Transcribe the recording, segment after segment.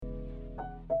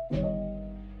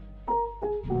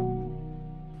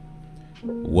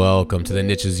Welcome to The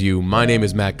Niche Is You. My name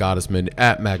is Matt Gottesman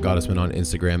at Matt Gottesman on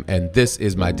Instagram, and this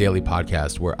is my daily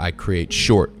podcast where I create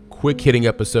short, quick-hitting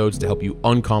episodes to help you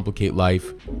uncomplicate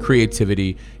life,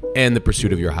 creativity, and the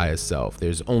pursuit of your highest self.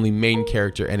 There's only main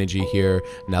character energy here.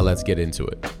 Now let's get into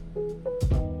it.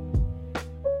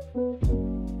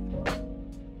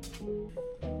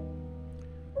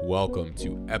 Welcome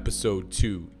to episode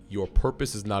 2. Your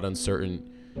purpose is not uncertain.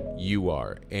 You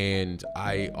are. And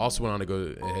I also went on to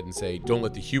go ahead and say, don't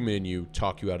let the human in you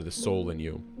talk you out of the soul in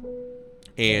you.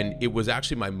 And it was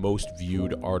actually my most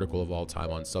viewed article of all time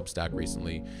on Substack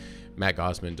recently,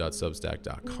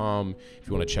 mattgottesman.substack.com, if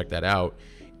you want to check that out.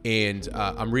 And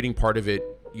I'm reading part of it.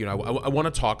 You know, I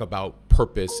want to talk about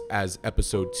purpose as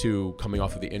episode 2 coming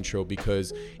off of the intro,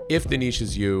 because if the niche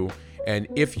is you, and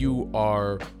if you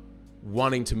are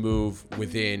wanting to move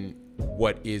within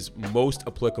what is most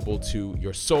applicable to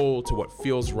your soul, to what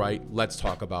feels right, let's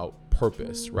talk about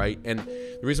purpose, right? And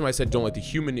the reason why I said don't let the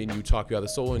human in you talk you out of the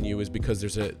soul in you is because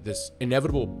there's this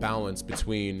inevitable balance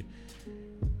between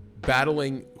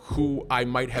battling who I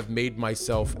might have made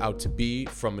myself out to be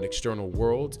from an external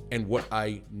world and what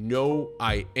I know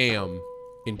I am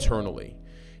internally.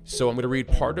 So I'm going to read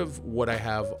part of what I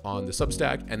have on the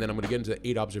Substack, and then I'm going to get into the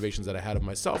 8 observations that I had of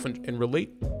myself and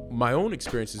relate my own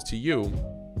experiences to you,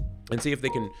 and see if they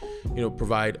can,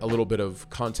 provide a little bit of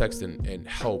context and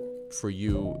help for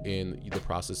you in the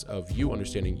process of you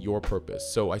understanding your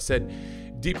purpose. So I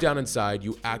said, deep down inside,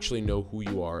 you actually know who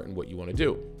you are and what you want to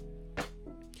do.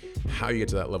 How you get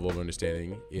to that level of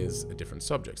understanding is a different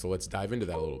subject. So let's dive into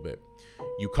that a little bit.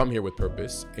 You come here with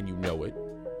purpose and you know it.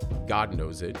 God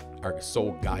knows it. Our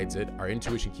soul guides it. Our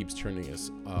intuition keeps turning us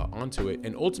onto it.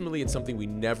 And ultimately, it's something we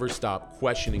never stop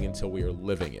questioning until we are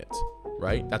living it.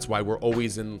 Right? That's why we're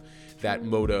always in that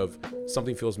mode of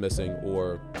something feels missing,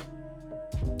 or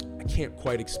I can't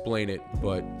quite explain it,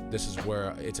 but this is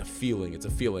where it's a feeling.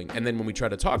 And then when we try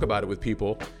to talk about it with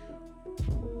people,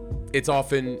 it's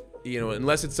often,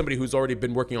 unless it's somebody who's already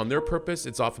been working on their purpose,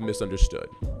 it's often misunderstood,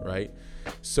 right?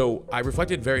 So I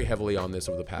reflected very heavily on this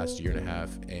over the past year and a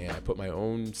half, and I put my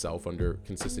own self under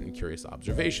consistent and curious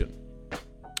observation.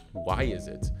 Why is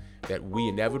it that we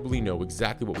inevitably know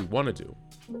exactly what we want to do,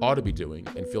 ought to be doing,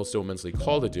 and feel so immensely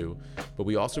called to do, but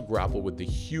we also grapple with the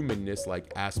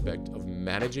humanness-like aspect of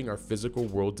managing our physical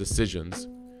world decisions,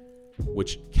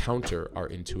 which counter our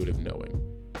intuitive knowing?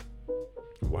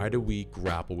 Why do we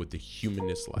grapple with the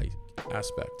humanness-like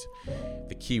aspect?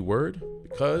 The key word,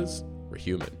 because we're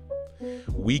human.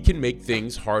 We can make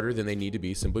things harder than they need to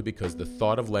be simply because the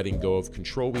thought of letting go of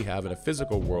control we have in a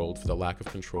physical world for the lack of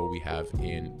control we have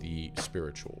in the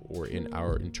spiritual or in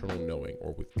our internal knowing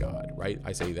or with God, right?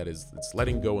 I say that it's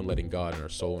letting go and letting God and our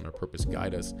soul and our purpose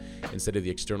guide us instead of the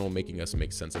external making us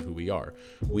make sense of who we are.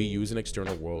 We use an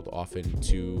external world often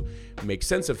to make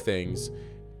sense of things,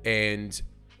 and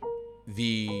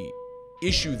the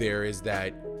issue there is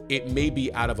that it may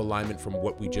be out of alignment from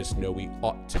what we just know we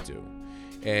ought to do.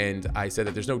 And I said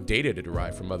that there's no data to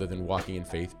derive from other than walking in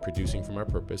faith, producing from our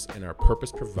purpose, and our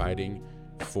purpose providing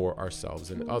for ourselves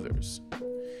and others.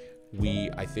 We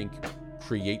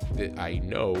create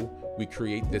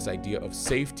this idea of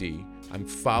safety. I'm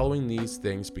following these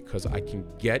things because I can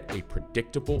get a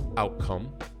predictable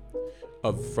outcome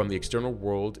from the external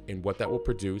world and what that will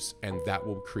produce, and that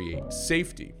will create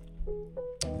safety.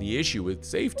 The issue with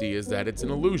safety is that it's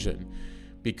an illusion,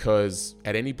 because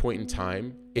at any point in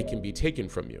time, it can be taken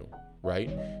from you, right?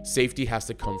 Safety has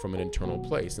to come from an internal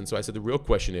place. And so I said, the real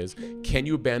question is, can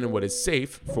you abandon what is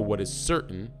safe for what is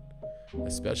certain,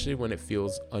 especially when it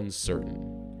feels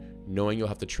uncertain, knowing you'll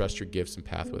have to trust your gifts and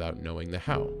path without knowing the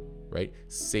how, right?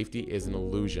 Safety is an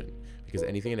illusion, because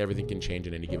anything and everything can change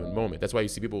at any given moment. That's why you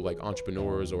see people like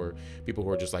entrepreneurs or people who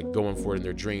are just like going for it in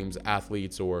their dreams,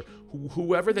 athletes, or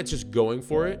whoever that's just going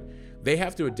for it. They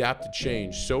have to adapt to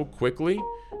change so quickly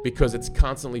because it's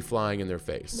constantly flying in their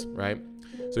face, right?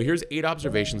 So here's 8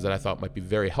 observations that I thought might be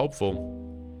very helpful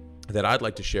that I'd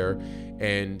like to share.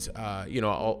 And,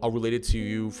 I'll relate it to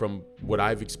you from what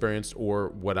I've experienced or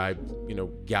what I've,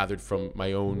 gathered from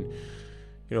my own,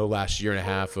 last year and a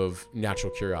half of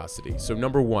natural curiosity. So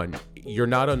number 1, you're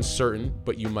not uncertain,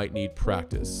 but you might need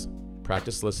practice.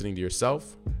 Practice listening to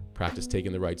yourself. Practice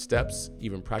taking the right steps,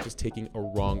 even practice taking a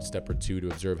wrong step or 2 to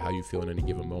observe how you feel in any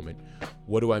given moment.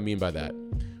 What do I mean by that?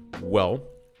 Well,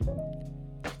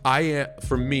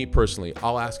 for me personally,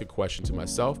 I'll ask a question to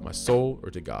myself, my soul, or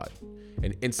to God.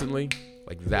 And instantly,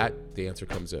 like that, the answer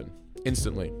comes in.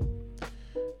 Instantly.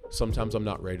 Sometimes I'm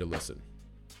not ready to listen.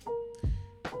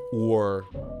 Or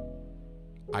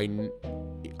I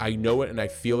know it and I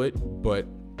feel it, but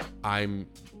I'm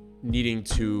needing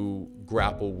to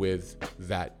grapple with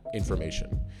that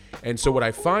information. And so what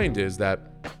I find is that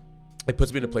it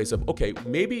puts me in a place of, okay,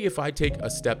 maybe if I take a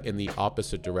step in the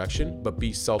opposite direction, but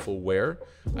be self-aware,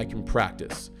 I can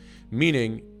practice.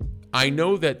 Meaning, I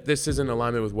know that this is in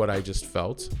alignment with what I just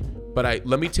felt, but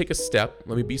let me take a step,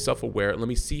 let me be self-aware, and let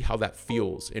me see how that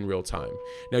feels in real time.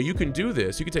 Now, you can do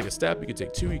this. You can take a step, you can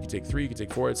take 2, you can take 3, you can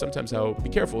take 4. And sometimes be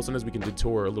careful. Sometimes we can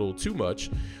detour a little too much.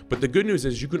 But the good news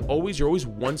is you're always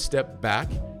one step back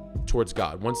towards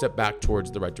God, one step back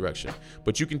towards the right direction.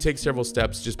 But you can take several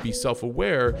steps, just be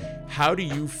self-aware. How do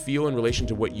you feel in relation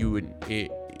to what you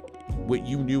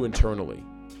knew internally,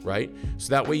 right? So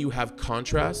that way you have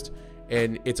contrast,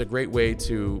 and it's a great way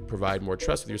to provide more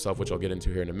trust with yourself, which I'll get into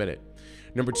here in a minute.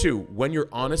 Number 2, when you're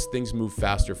honest, things move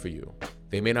faster for you.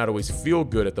 They may not always feel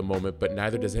good at the moment, but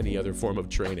neither does any other form of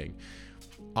training.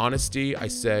 Honesty, I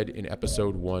said in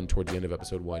episode 1, towards the end of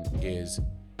episode 1, is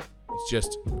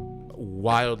just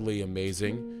wildly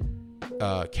amazing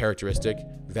characteristic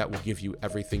that will give you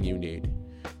everything you need.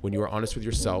 When you are honest with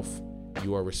yourself,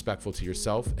 you are respectful to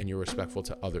yourself and you're respectful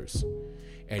to others.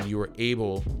 And you are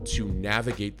able to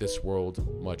navigate this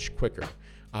world much quicker.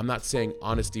 I'm not saying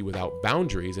honesty without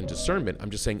boundaries and discernment. I'm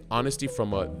just saying honesty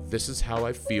from this is how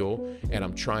I feel, and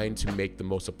I'm trying to make the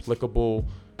most applicable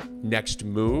next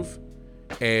move.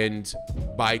 And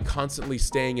by constantly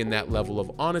staying in that level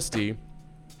of honesty,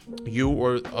 you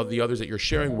or the others that you're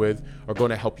sharing with are going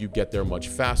to help you get there much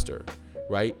faster,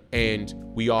 right? And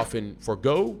we often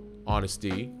forego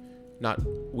honesty. Not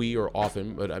we or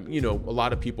often, but a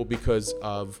lot of people, because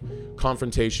of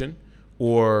confrontation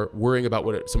or worrying about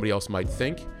what somebody else might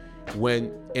think,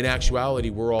 when in actuality,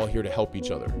 we're all here to help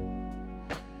each other,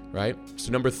 right?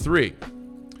 So number 3,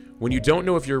 when you don't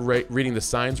know if you're reading the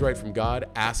signs right from God,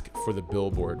 ask for the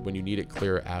billboard. When you need it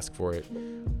clear, ask for it.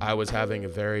 I was having a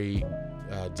very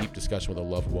deep discussion with a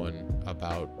loved one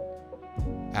about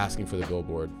asking for the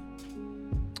billboard.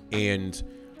 And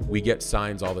we get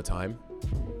signs all the time.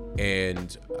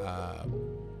 And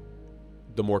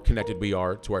the more connected we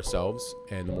are to ourselves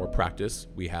and the more practice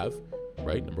we have,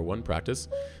 right? Number 1, practice,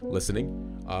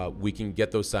 listening. We can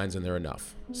get those signs and they're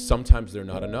enough. Sometimes they're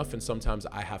not enough, and sometimes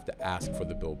I have to ask for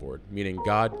the billboard, meaning,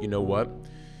 God, you know what?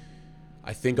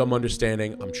 I think I'm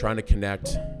understanding. I'm trying to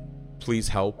connect. Please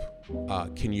help.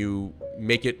 Can you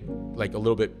make it like a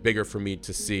little bit bigger for me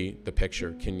to see the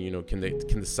picture? Can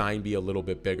the sign be a little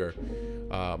bit bigger?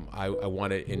 I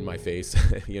want it in my face,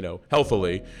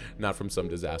 healthily, not from some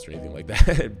disaster or anything like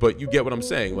that. But you get what I'm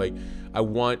saying. Like, I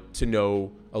want to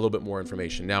know a little bit more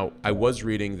information. Now, I was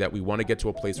reading that we want to get to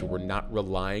a place where we're not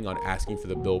relying on asking for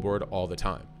the billboard all the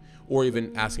time, or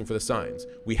even asking for the signs.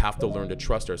 We have to learn to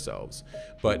trust ourselves.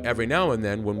 But every now and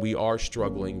then, when we are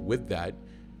struggling with that,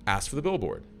 ask for the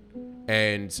billboard.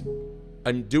 And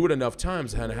do it enough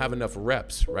times and have enough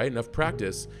reps, right? Enough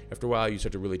practice. After a while, you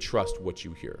start to really trust what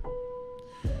you hear.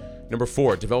 Number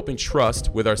 4, developing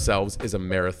trust with ourselves is a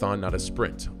marathon, not a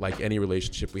sprint. Like any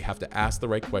relationship, we have to ask the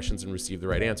right questions and receive the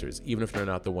right answers, even if they're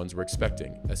not the ones we're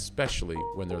expecting, especially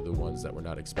when they're the ones that we're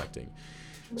not expecting.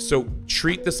 So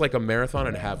treat this like a marathon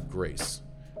and have grace,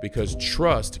 because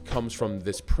trust comes from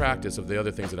this practice of the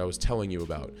other things that I was telling you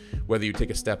about. Whether you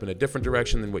take a step in a different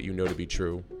direction than what you know to be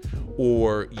true,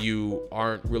 or you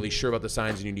aren't really sure about the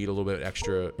signs and you need a little bit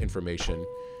extra information.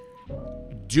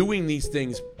 Doing these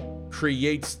things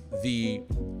creates the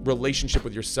relationship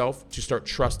with yourself to start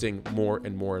trusting more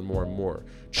and more and more and more.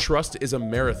 Trust is a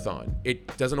marathon.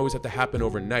 It doesn't always have to happen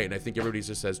overnight. And I think everybody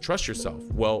just says, trust yourself.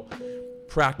 Well,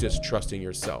 practice trusting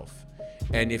yourself.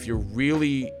 And if you're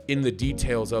really in the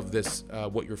details of this,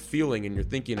 what you're feeling and you're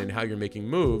thinking and how you're making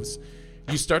moves,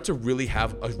 you start to really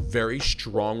have a very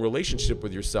strong relationship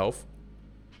with yourself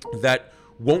that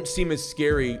won't seem as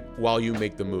scary while you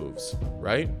make the moves,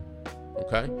 right?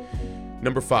 Okay.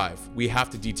 Number 5, we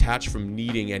have to detach from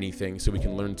needing anything so we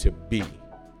can learn to be.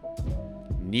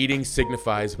 Needing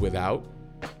signifies without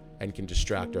and can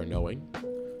distract our knowing.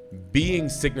 Being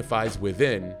signifies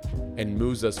within and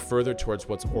moves us further towards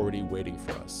what's already waiting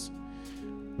for us.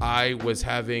 I was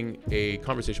having a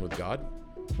conversation with God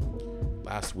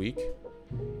last week,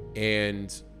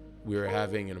 and we were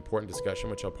having an important discussion,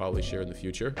 which I'll probably share in the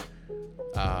future.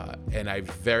 And I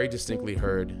very distinctly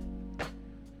heard,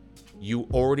 you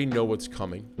already know what's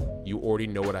coming. You already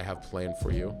know what I have planned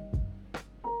for you.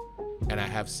 And I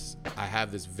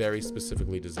have this very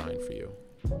specifically designed for you.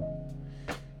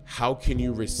 How can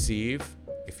you receive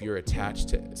if you're attached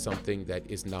to something that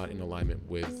is not in alignment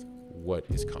with what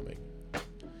is coming?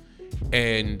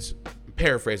 And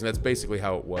paraphrasing, that's basically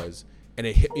how it was. And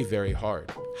it hit me very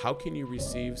hard. How can you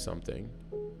receive something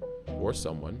or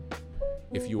someone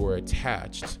if you are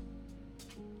attached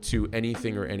to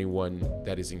anything or anyone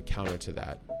that is in counter to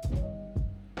that,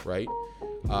 right?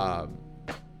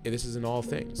 And this is in all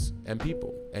things and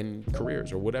people and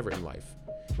careers or whatever in life.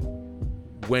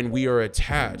 When we are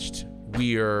attached,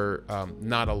 we are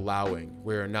not allowing,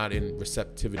 we're not in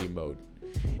receptivity mode.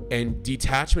 And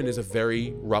detachment is a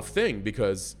very rough thing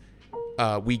because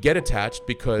we get attached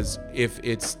because if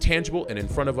it's tangible and in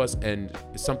front of us and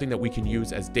something that we can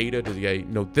use as data to say,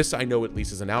 no, this I know at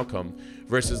least is an outcome,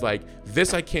 versus like,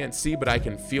 this I can't see, but I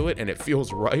can feel it and it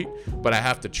feels right, but I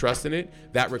have to trust in it.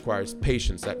 That requires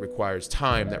patience, that requires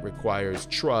time, that requires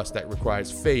trust, that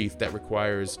requires faith, that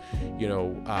requires,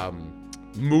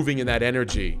 moving in that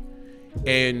energy.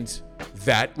 And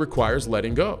that requires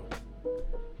letting go.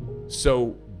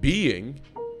 So being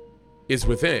is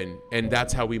within, and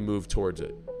that's how we move towards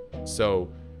it.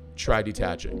 So try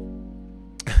detaching.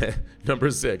 Number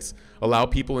 6, allow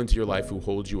people into your life who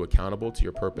hold you accountable to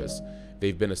your purpose.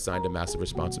 They've been assigned a massive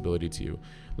responsibility to you.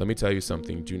 Let me tell you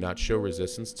something. Do not show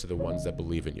resistance to the ones that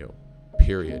believe in you,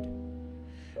 period.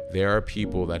 There are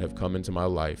people that have come into my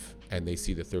life and they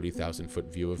see the 30,000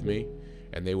 foot view of me,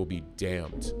 and they will be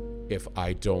damned if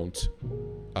I don't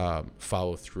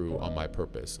follow through on my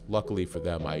purpose. Luckily for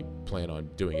them, I plan on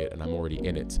doing it and I'm already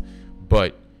in it.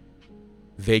 But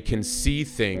they can see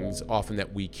things often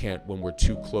that we can't when we're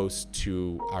too close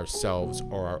to ourselves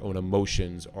or our own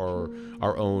emotions or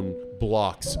our own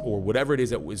blocks or whatever it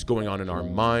is that is going on in our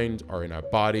mind or in our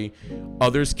body.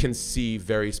 Others can see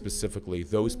very specifically.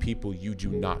 Those people you do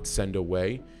not send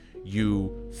away.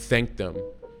 You thank them.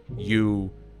 You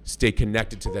stay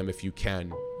connected to them if you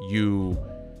can. You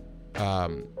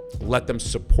let them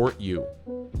support you.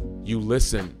 You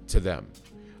listen to them.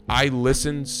 I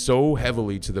listen so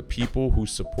heavily to the people who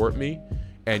support me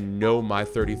and know my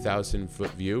 30,000 foot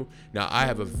view. Now, I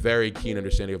have a very keen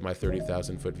understanding of my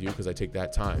 30,000 foot view because I take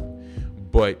that time.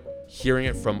 But hearing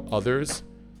it from others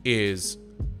is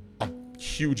a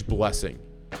huge blessing,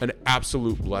 an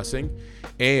absolute blessing.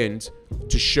 And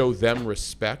to show them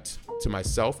respect to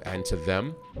myself and to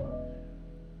them,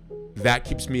 that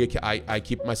keeps me, I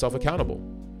keep myself accountable.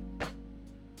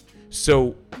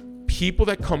 So people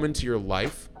that come into your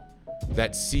life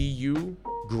that see you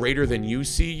greater than you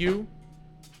see you,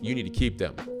 you need to keep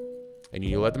them. And you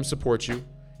need to let them support you,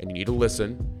 and you need to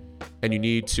listen, and you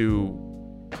need to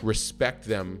respect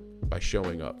them by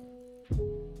showing up.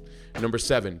 Number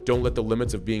 7, don't let the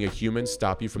limits of being a human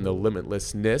stop you from the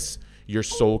limitlessness your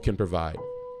soul can provide.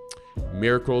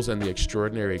 Miracles and the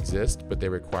extraordinary exist, but they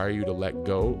require you to let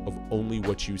go of only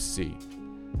what you see.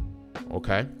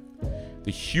 Okay?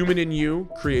 The human in you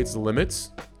creates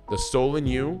limits. The soul in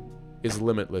you is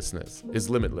limitless.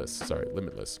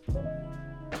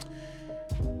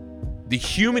 The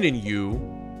human in you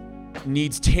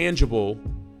needs tangible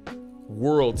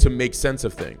world to make sense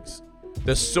of things.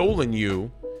 The soul in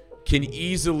you can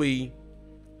easily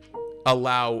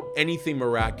allow anything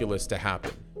miraculous to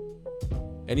happen,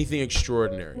 anything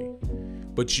extraordinary.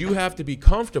 But you have to be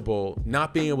comfortable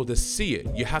not being able to see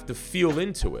it. You have to feel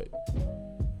into it.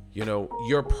 You know,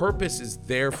 your purpose is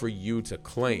there for you to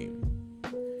claim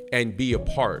and be a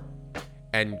part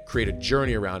and create a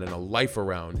journey around and a life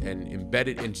around and embed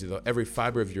it into every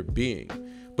fiber of your being.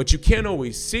 But you can't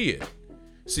always see it.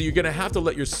 So you're going to have to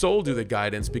let your soul do the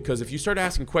guidance, because if you start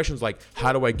asking questions like,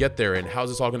 how do I get there? And how's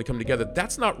this all going to come together?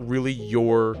 That's not really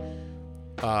your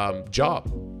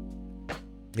job.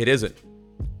 It isn't.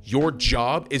 Your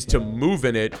job is to move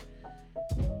in it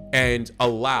and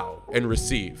allow and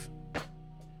receive.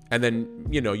 And then,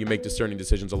 you make discerning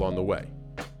decisions along the way.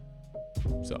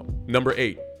 So, number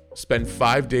 8, spend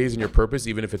 5 days in your purpose,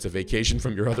 even if it's a vacation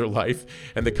from your other life,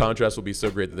 and the contrast will be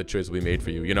so great that the choice will be made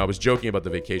for you. I was joking about the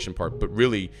vacation part, but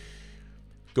really,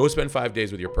 go spend 5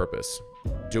 days with your purpose,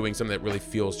 doing something that really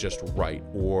feels just right,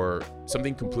 or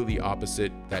something completely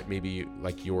opposite that maybe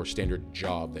like your standard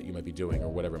job that you might be doing or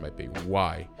whatever it might be.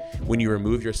 Why? When you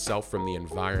remove yourself from the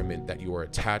environment that you are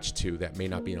attached to that may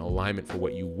not be in alignment for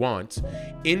what you want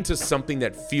into something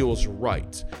that feels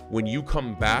right, when you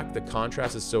come back, the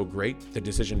contrast is so great, the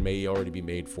decision may already be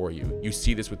made for you. You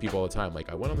see this with people all the time.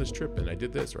 Like, I went on this trip and I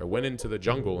did this, or I went into the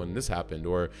jungle and this happened,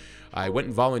 or I went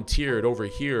and volunteered over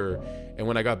here, and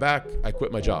when I got back, I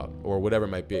quit my job, or whatever it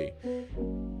might be.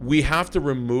 We have to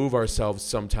remove ourselves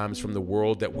sometimes from the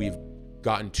world that we've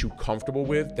gotten too comfortable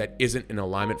with, that isn't in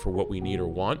alignment for what we need or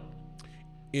want,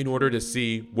 in order to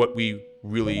see what we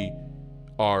really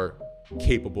are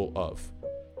capable of.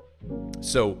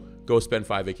 So go spend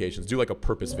 5 vacations, do like a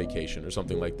purpose vacation or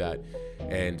something like that,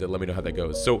 and let me know how that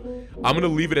goes. So I'm going to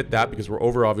leave it at that because we're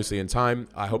over obviously in time.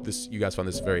 I hope you guys found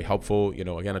this very helpful.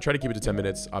 Again, I try to keep it to 10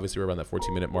 minutes. Obviously we're around that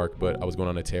 14-minute mark, but I was going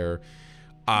on a tear.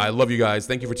 I love you guys.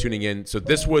 Thank you for tuning in. So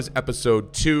this was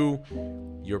episode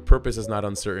 2. Your purpose is not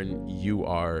uncertain. You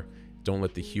are. Don't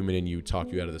let the human in you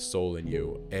talk you out of the soul in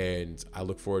you. And I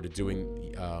look forward to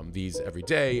doing these every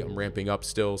day. I'm ramping up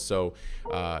still. So,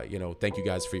 thank you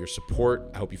guys for your support.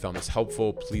 I hope you found this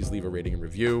helpful. Please leave a rating and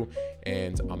review.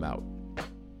 And I'm out.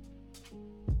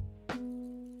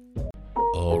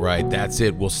 All right, that's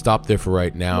it. We'll stop there for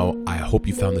right now. I hope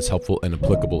you found this helpful and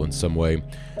applicable in some way.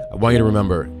 I want you to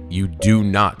remember, you do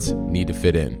not need to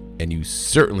fit in, and you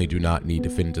certainly do not need to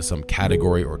fit into some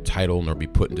category or title nor be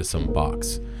put into some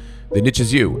box. The niche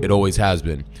is you. It always has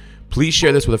been. Please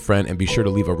share this with a friend and be sure to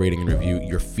leave a rating and review.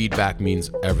 Your feedback means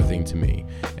everything to me.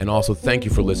 And also, thank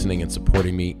you for listening and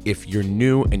supporting me. If you're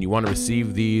new and you want to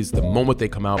receive these the moment they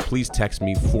come out, please text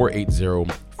me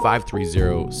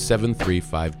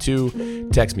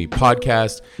 480-530-7352. Text me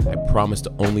podcast. I promise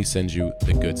to only send you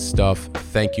the good stuff.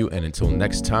 Thank you. And until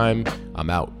next time, I'm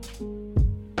out.